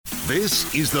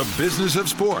This is the business of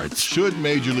sports. Should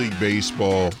Major League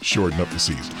Baseball shorten up the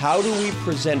season? How do we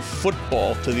present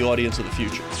football to the audience of the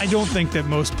future? I don't think that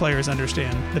most players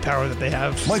understand the power that they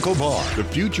have. Michael Barr. The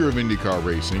future of IndyCar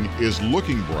racing is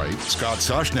looking bright. Scott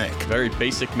Soshnick. Very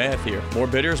basic math here. More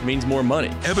bidders means more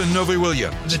money. Eben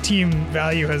Novy-Williams. The team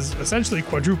value has essentially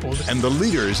quadrupled. And the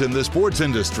leaders in the sports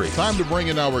industry. Time to bring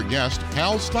in our guest,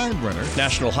 Hal Steinbrenner.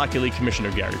 National Hockey League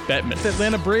Commissioner Gary Bettman.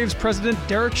 Atlanta Braves President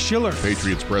Derek Schiller.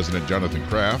 Patriots President Jonathan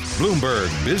Kraft. Bloomberg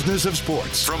Business of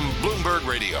Sports from Bloomberg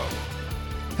Radio.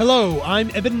 Hello,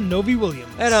 I'm Eben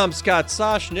Novy-Williams. And I'm Scott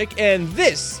Soshnick, and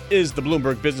this is the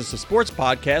Bloomberg Business of Sports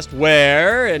podcast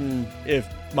where, and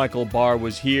if Michael Barr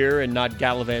was here and not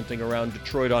gallivanting around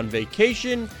Detroit on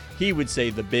vacation, he would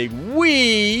say the big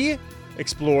we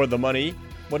explore the money.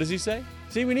 What does he say?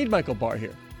 See, we need Michael Barr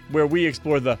here, where we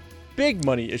explore the big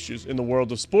money issues in the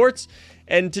world of sports.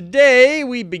 And today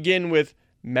we begin with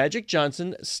Magic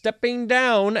Johnson stepping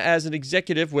down as an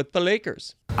executive with the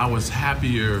Lakers. I was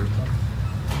happier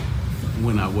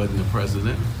when I wasn't the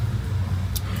president.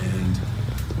 And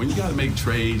when you got to make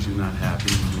trades, you're not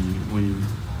happy.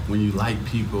 When you like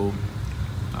people,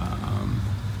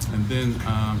 and then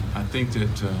I think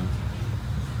that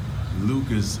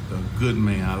Luke is a good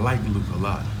man. I like Luke a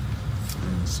lot.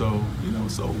 And so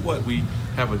what? We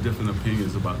have a different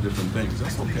opinions about different things.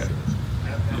 That's okay.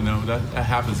 That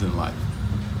happens in life.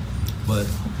 But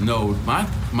no,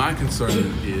 my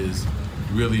concern is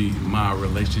really my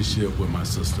relationship with my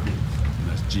sister, and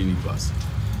that's Jeanie Buss.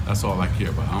 That's all I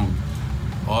care about.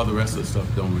 All the rest of the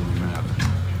stuff don't really matter.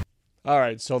 All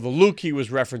right, so the Luke he was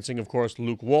referencing, of course,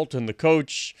 Luke Walton, the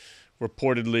coach,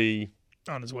 reportedly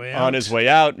on his way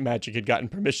out. Magic had gotten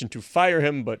permission to fire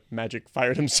him, but Magic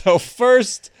fired himself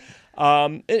first.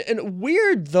 And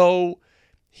weird, though,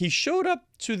 he showed up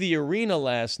to the arena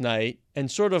last night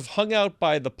and sort of hung out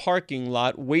by the parking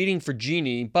lot waiting for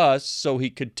Jeanie Buss so he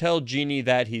could tell Jeanie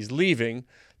that he's leaving.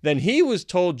 Then he was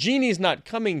told Jeanie's not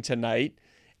coming tonight.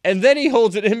 And then he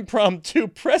holds an impromptu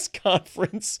press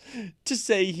conference to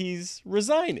say he's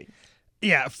resigning.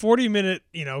 Yeah, 40-minute,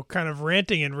 kind of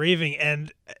ranting and raving.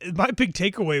 And my big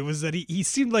takeaway was that he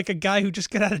seemed like a guy who just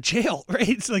got out of jail, right?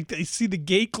 It's like they see the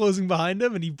gate closing behind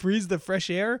him and he breathes the fresh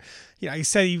air. He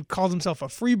said he called himself a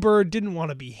free bird, didn't want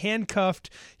to be handcuffed.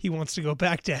 He wants to go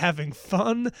back to having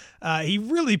fun. He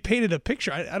really painted a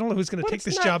picture. I don't know who's going to take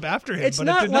this job after him, but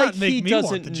it did not make me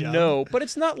want the job. No, but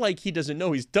it's not like he doesn't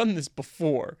know. He's done this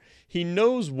before. He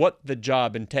knows what the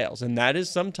job entails, and that is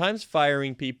sometimes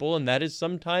firing people, and that is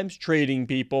sometimes trading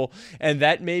people, and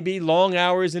that may be long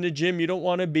hours in a gym you don't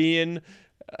want to be in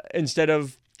instead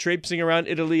of traipsing around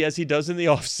Italy as he does in the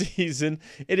offseason.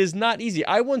 It is not easy.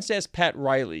 I once asked Pat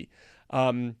Riley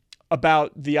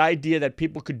about the idea that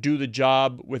people could do the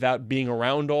job without being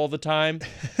around all the time,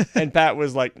 and Pat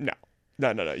was like, no.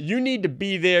 You need to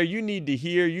be there. You need to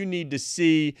hear. You need to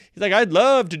see. He's like, I'd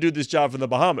love to do this job from the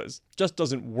Bahamas. Just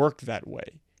doesn't work that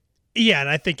way. Yeah, and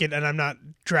I think and I'm not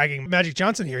dragging Magic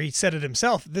Johnson here. He said it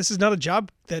himself. This is not a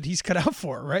job that he's cut out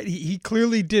for, right? He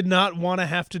clearly did not want to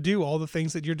have to do all the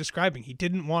things that you're describing. He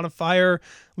didn't want to fire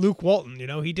Luke Walton.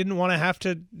 He didn't want to have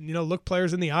to, look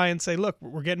players in the eye and say, look,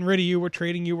 we're getting rid of you, we're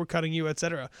trading you, we're cutting you,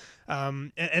 etc.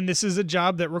 And this is a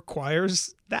job that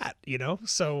requires that,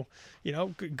 So,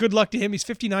 good luck to him. He's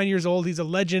 59 years old. He's a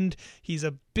legend. He's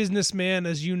a businessman,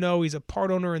 as you know. He's a part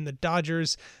owner in the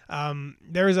Dodgers.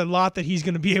 There is a lot that he's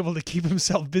going to be able to keep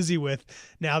himself busy with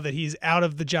now that he's out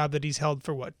of the job that he's held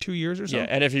for, 2 years or so? Yeah,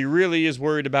 and if he really is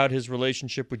worried about his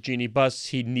relationship with Jeanie Buss,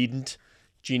 he needn't.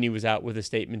 Jeanie was out with a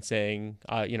statement saying,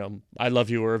 I love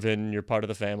you, Irvin. You're part of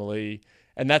the family.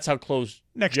 And that's how close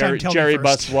Jerry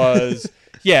Buss was.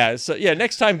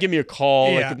 Next time, give me a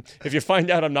call. Yeah. If you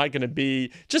find out I'm not going to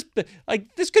be,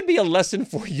 this could be a lesson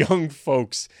for young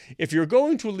folks. If you're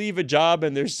going to leave a job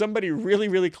and there's somebody really,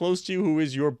 really close to you who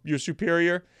is your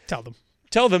superior,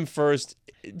 tell them first.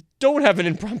 Don't have an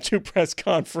impromptu press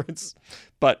conference.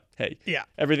 But hey,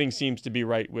 everything seems to be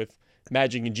right with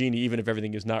Magic and Jeanie, even if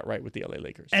everything is not right with the LA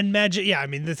Lakers. And Magic,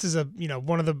 this is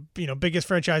one of the biggest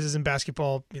franchises in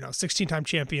basketball. 16-time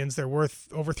champions. They're worth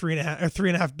over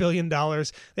 $3.5 billion.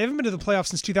 They haven't been to the playoffs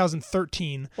since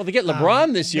 2013. Well, they get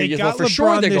LeBron this year. They got for LeBron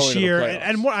sure they're this going year. To the playoffs.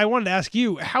 And what I wanted to ask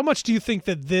you, how much do you think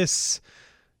that this,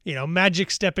 Magic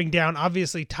stepping down,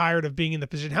 obviously tired of being in the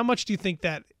position, how much do you think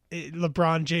that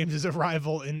LeBron James'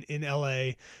 arrival in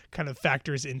LA kind of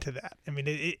factors into that? I mean,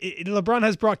 LeBron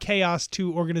has brought chaos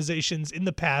to organizations in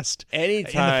the past.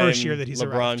 Anytime in the first year that he's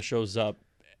LeBron arrived. shows up,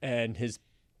 and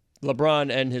LeBron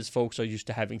and his folks are used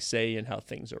to having say in how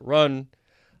things are run.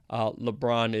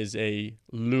 LeBron is a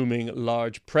looming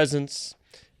large presence.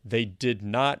 They did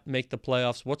not make the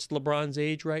playoffs. What's LeBron's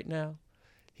age right now?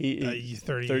 He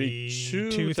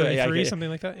 32, 33, something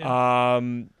like that. Yeah.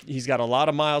 He's got a lot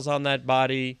of miles on that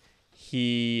body.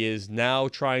 He is now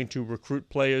trying to recruit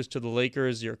players to the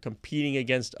Lakers. You're competing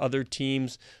against other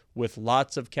teams with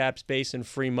lots of cap space and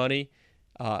free money.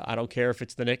 I don't care if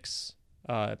it's the Knicks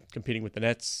competing with the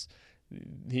Nets.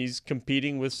 He's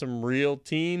competing with some real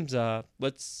teams.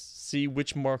 Let's see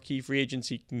which marquee free agents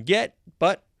he can get,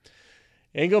 but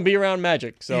ain't gonna be around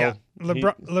Magic. So yeah,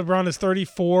 LeBron is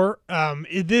 34.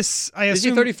 Is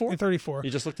he 34? 34.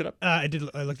 You just looked it up. I did.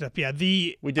 I looked it up. Yeah.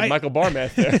 We did Michael Barr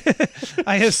math there.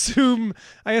 I assume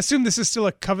this is still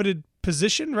a coveted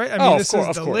position, right? I mean, this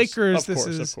is the Lakers.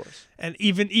 Of course. And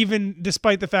even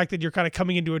despite the fact that you're kind of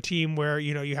coming into a team where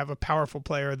you have a powerful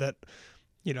player that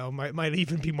might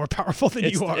even be more powerful than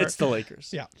you are. It's the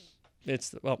Lakers. Yeah.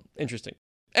 Interesting.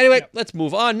 Anyway, Let's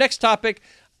move on. Next topic.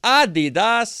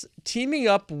 Adidas teaming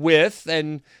up with,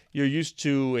 and you're used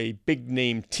to a big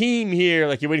name team here,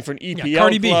 like you're waiting for an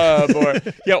EPL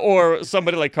club or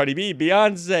somebody like Cardi B,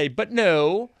 Beyonce, but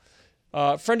no.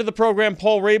 Friend of the program,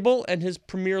 Paul Rabil, and his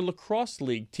Premier Lacrosse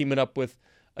League teaming up with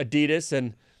Adidas.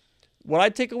 And what I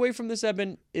take away from this,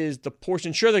 Eben, is the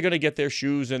portion. Sure, they're going to get their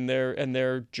shoes and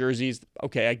their jerseys.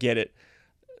 Okay, I get it.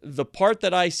 The part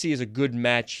that I see as a good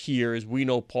match here is we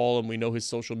know Paul and we know his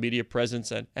social media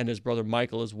presence and his brother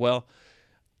Michael as well.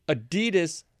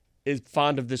 Adidas is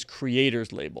fond of this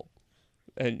creators label.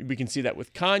 And we can see that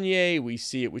with Kanye. We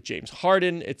see it with James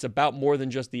Harden. It's about more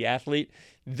than just the athlete.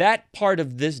 That part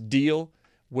of this deal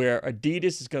where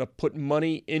Adidas is going to put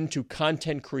money into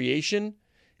content creation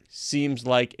seems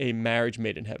like a marriage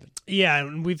made in heaven. Yeah,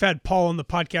 and we've had Paul on the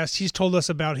podcast. He's told us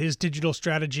about his digital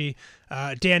strategy.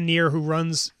 Dan Neer, who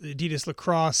runs Adidas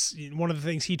Lacrosse, one of the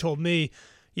things he told me,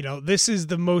 this is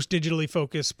the most digitally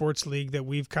focused sports league that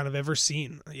we've kind of ever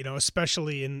seen,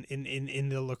 especially in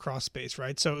the lacrosse space,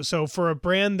 right? So for a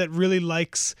brand that really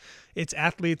likes its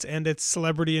athletes and its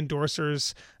celebrity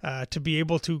endorsers to be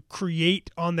able to create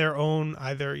on their own,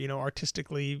 either,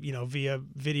 artistically, via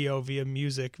video, via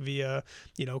music, via,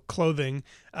 clothing,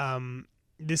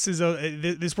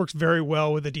 this works very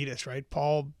well with Adidas, right?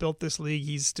 Paul built this league.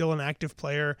 He's still an active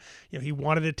player. He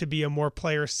wanted it to be a more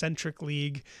player-centric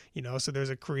league, so there's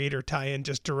a creator tie-in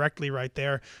just directly right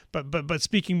there. But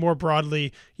speaking more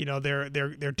broadly,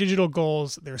 their digital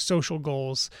goals, their social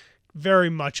goals very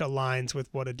much aligns with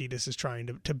what Adidas is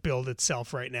trying to build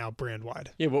itself right now brand-wide.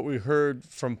 Yeah, what we heard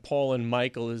from Paul and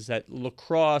Michael is that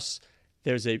lacrosse,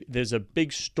 there's a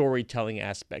big storytelling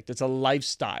aspect. It's a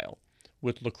lifestyle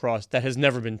with lacrosse that has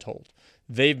never been told.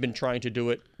 They've been trying to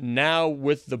do it now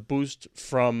with the boost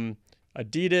from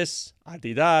Adidas,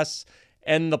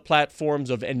 and the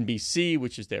platforms of NBC,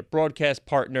 which is their broadcast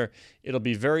partner. It'll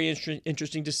be very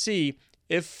interesting to see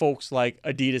if folks like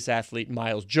Adidas athlete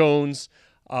Miles Jones,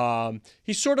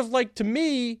 he's sort of like, to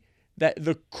me, that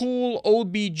the cool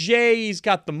OBJ, he's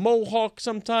got the mohawk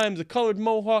sometimes, the colored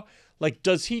mohawk. Like,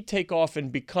 does he take off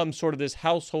and become sort of this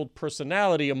household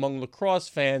personality among lacrosse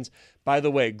fans? By the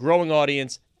way, growing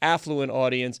audience, affluent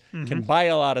audience, can buy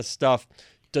a lot of stuff.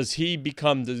 Does he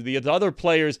become the other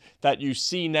players that you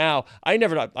see now?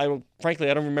 Frankly,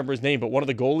 I don't remember his name, but one of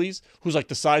the goalies who's like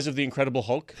the size of the Incredible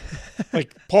Hulk.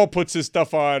 Like, Paul puts his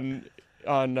stuff on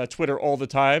Twitter all the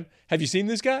time. Have you seen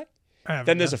this guy?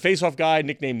 Then there's a face-off guy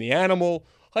nicknamed The Animal.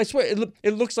 I swear,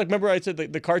 it looks like, remember I said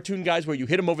the cartoon guys where you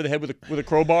hit them over the head with a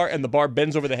crowbar and the bar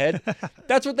bends over the head?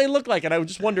 That's what they look like, and I would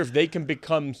just wonder if they can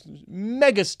become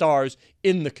mega stars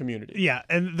in the community. Yeah,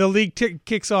 and the league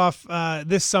kicks off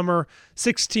this summer,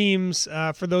 6 teams.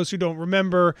 For those who don't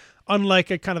remember,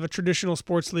 unlike a kind of a traditional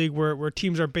sports league where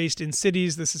teams are based in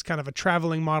cities, this is kind of a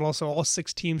traveling model, so all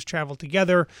 6 teams travel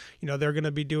together. They're going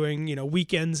to be doing,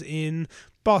 weekends in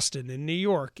Boston, in New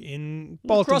York, in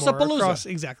Baltimore,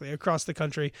 across the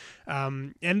country.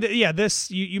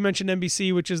 This you mentioned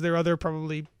NBC, which is their other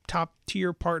probably top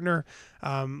tier partner.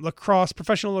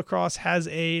 Professional lacrosse has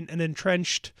an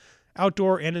entrenched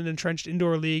outdoor and an entrenched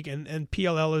indoor league, and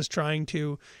PLL is trying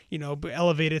to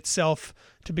elevate itself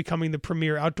to becoming the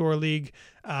premier outdoor league.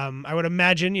 I would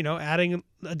imagine adding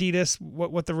Adidas,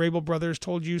 what the Rabil brothers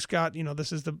told you, Scott.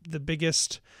 This is the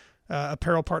biggest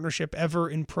apparel partnership ever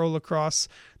in pro lacrosse.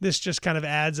 This just kind of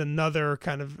adds another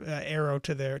kind of arrow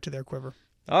to their quiver.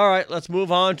 All right, let's move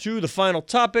on to the final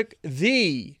topic,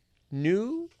 the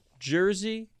New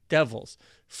Jersey Devils.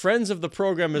 Friends of the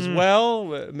program as well,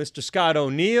 Mr. Scott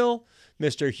O'Neill,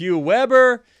 Mr. Hugh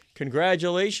Weber,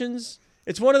 congratulations.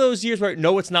 It's one of those years where,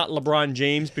 no, it's not LeBron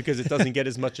James because it doesn't get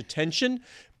as much attention,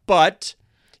 but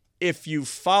if you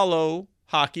follow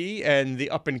hockey and the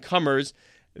up-and-comers,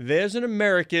 there's an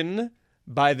American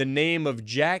by the name of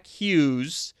Jack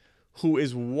Hughes, who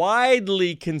is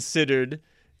widely considered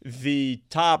the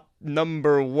top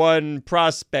number one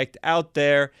prospect out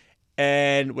there.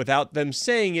 And without them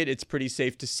saying it, it's pretty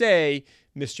safe to say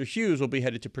Mr. Hughes will be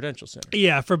headed to Prudential Center.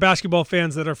 Yeah, for basketball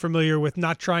fans that are familiar with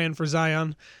not trying for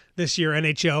Zion this year,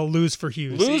 NHL, lose for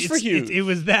Hughes. It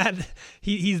was that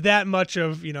he's that much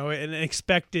of an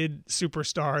expected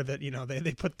superstar that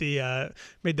they put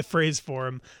made the phrase for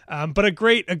him. But a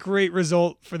great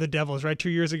result for the Devils. Right, 2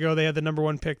 years ago they had the number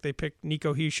one pick. They picked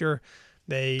Nico Hischier.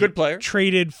 They good player.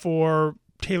 Traded for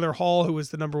Taylor Hall, who was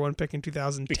the number one pick in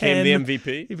 2010. Became the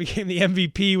MVP. He became the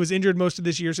MVP, was injured most of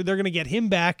this year, so they're going to get him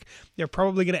back. They're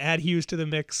probably going to add Hughes to the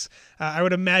mix. I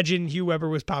would imagine Hugh Weber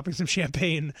was popping some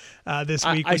champagne this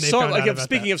week when they found out about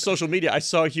speaking that. of social media, I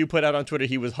saw Hugh put out on Twitter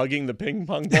he was hugging the ping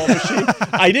pong ball machine.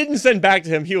 I didn't send back to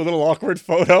him, Hugh, a little awkward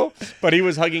photo, but he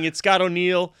was hugging it. Scott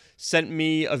O'Neill sent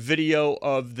me a video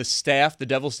of the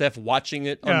Devil staff watching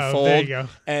it unfold. There you go.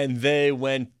 And they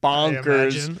went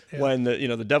bonkers when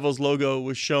the Devils logo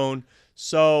was shown.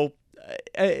 So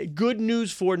good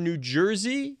news for New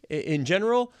Jersey in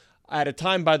general at a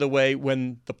time, by the way,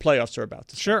 when the playoffs are about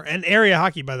to start. Sure, and area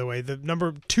hockey, by the way. The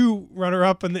number 2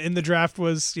 runner-up in the draft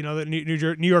was the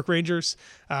New York Rangers.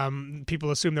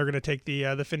 People assume they're going to take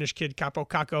the Finnish kid Capo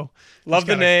Kakko. Love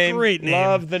the name. Great name.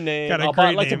 Love the name.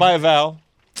 I'd like to buy a vowel.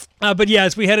 But yeah,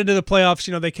 as we head into the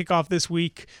playoffs, they kick off this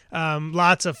week.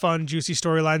 Lots of fun, juicy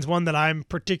storylines. One that I'm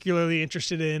particularly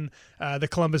interested in, the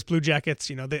Columbus Blue Jackets.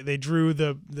 They drew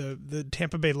the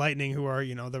Tampa Bay Lightning, who are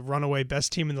the runaway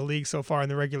best team in the league so far in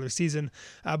the regular season.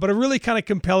 But a really kind of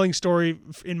compelling story,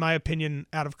 in my opinion,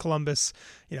 out of Columbus.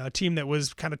 A team that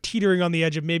was kind of teetering on the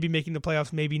edge of maybe making the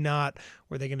playoffs, maybe not.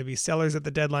 Were they going to be sellers at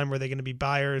the deadline? Were they going to be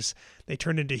buyers? They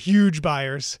turned into huge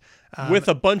buyers. With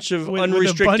a bunch of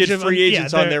unrestricted free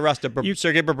agents on their roster.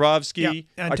 Sergei Bobrovsky,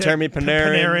 Artemi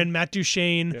Panarin, Matt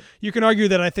Duchene. Yep. You can argue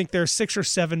that I think their 6 or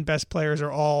 7 best players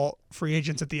are all free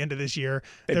agents at the end of this year.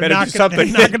 They're not going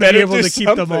to be able to keep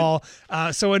them all.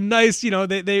 So a nice,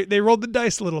 they rolled the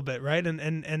dice a little bit, right?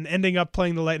 And ending up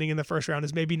playing the Lightning in the first round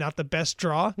is maybe not the best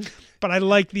draw, but I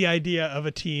like the idea of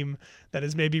a team that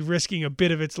is maybe risking a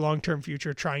bit of its long-term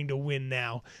future trying to win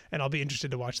now, and I'll be interested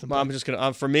to watch them play. I'm just going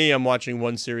to, for me, I'm watching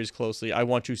one series closely. I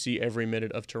want to see every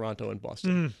minute of Toronto and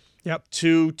Boston. Yep.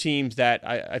 2 teams that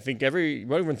I think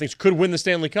everyone thinks could win the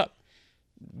Stanley Cup.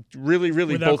 Really,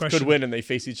 Without both question. could win, and they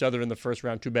face each other in the first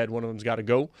round. Too bad one of them's got to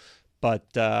go.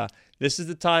 But this is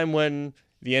the time when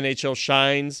the NHL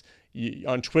shines.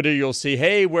 On Twitter, you'll see,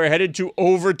 hey, we're headed to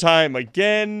overtime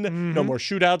again. No more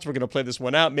shootouts. We're going to play this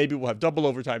one out. Maybe we'll have double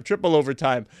overtime, triple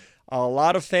overtime. A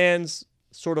lot of fans,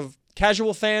 sort of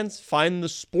casual fans, find the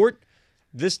sport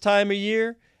this time of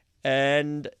year.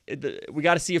 And we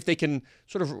got to see if they can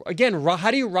sort of, again, how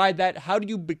do you ride that? How do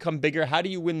you become bigger? How do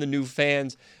you win the new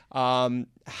fans?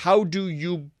 How do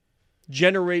you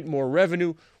generate more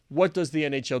revenue? What does the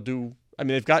NHL do? I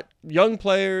mean, they've got young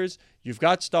players. You've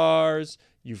got stars.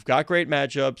 You've got great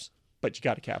matchups, but you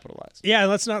got to capitalize. Yeah,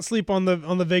 let's not sleep on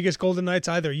the Vegas Golden Knights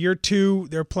either. Year 2,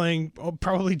 they're playing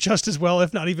probably just as well,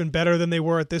 if not even better than they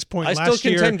were at this point last year. I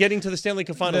still contend getting to the Stanley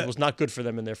Cup Finals was not good for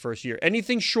them in their first year.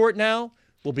 Anything short now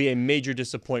will be a major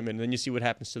disappointment, and then you see what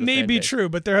happens to the fan base. May be true,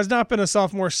 but there has not been a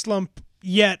sophomore slump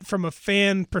yet from a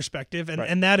fan perspective,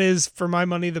 and that is, for my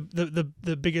money,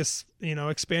 the biggest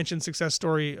expansion success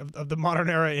story of the modern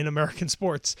era in American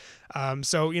sports.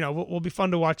 So will be fun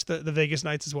to watch the Vegas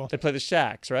Knights as well. They play the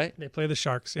Sharks, right? They play the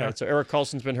Sharks. Yeah. Right, so Eric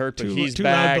Carlson's been hurt, but he's two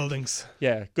back. loud buildings.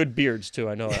 Yeah, good beards too.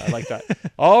 I know. I like that.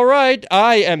 All right,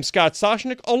 I am Scott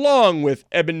Soshnick, along with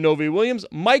Eben Novy-Williams.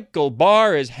 Michael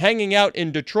Barr is hanging out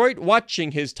in Detroit,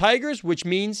 watching his Tigers, which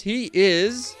means he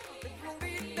is.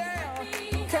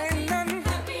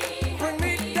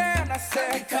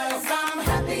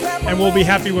 And we'll be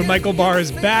happy when Michael Barr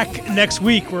is back next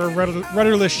week. We're a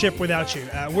rudderless ship without you.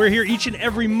 We're here each and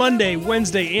every Monday,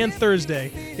 Wednesday, and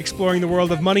Thursday, exploring the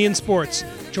world of money and sports.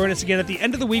 Join us again at the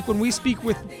end of the week when we speak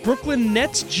with Brooklyn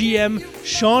Nets GM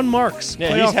Sean Marks.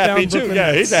 Yeah, he's happy too. Brooklyn Yeah,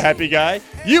 Nets. he's a happy guy.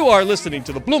 You are listening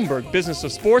to the Bloomberg Business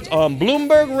of Sports on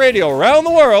Bloomberg Radio around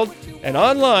the world and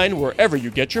online wherever you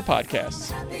get your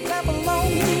podcasts.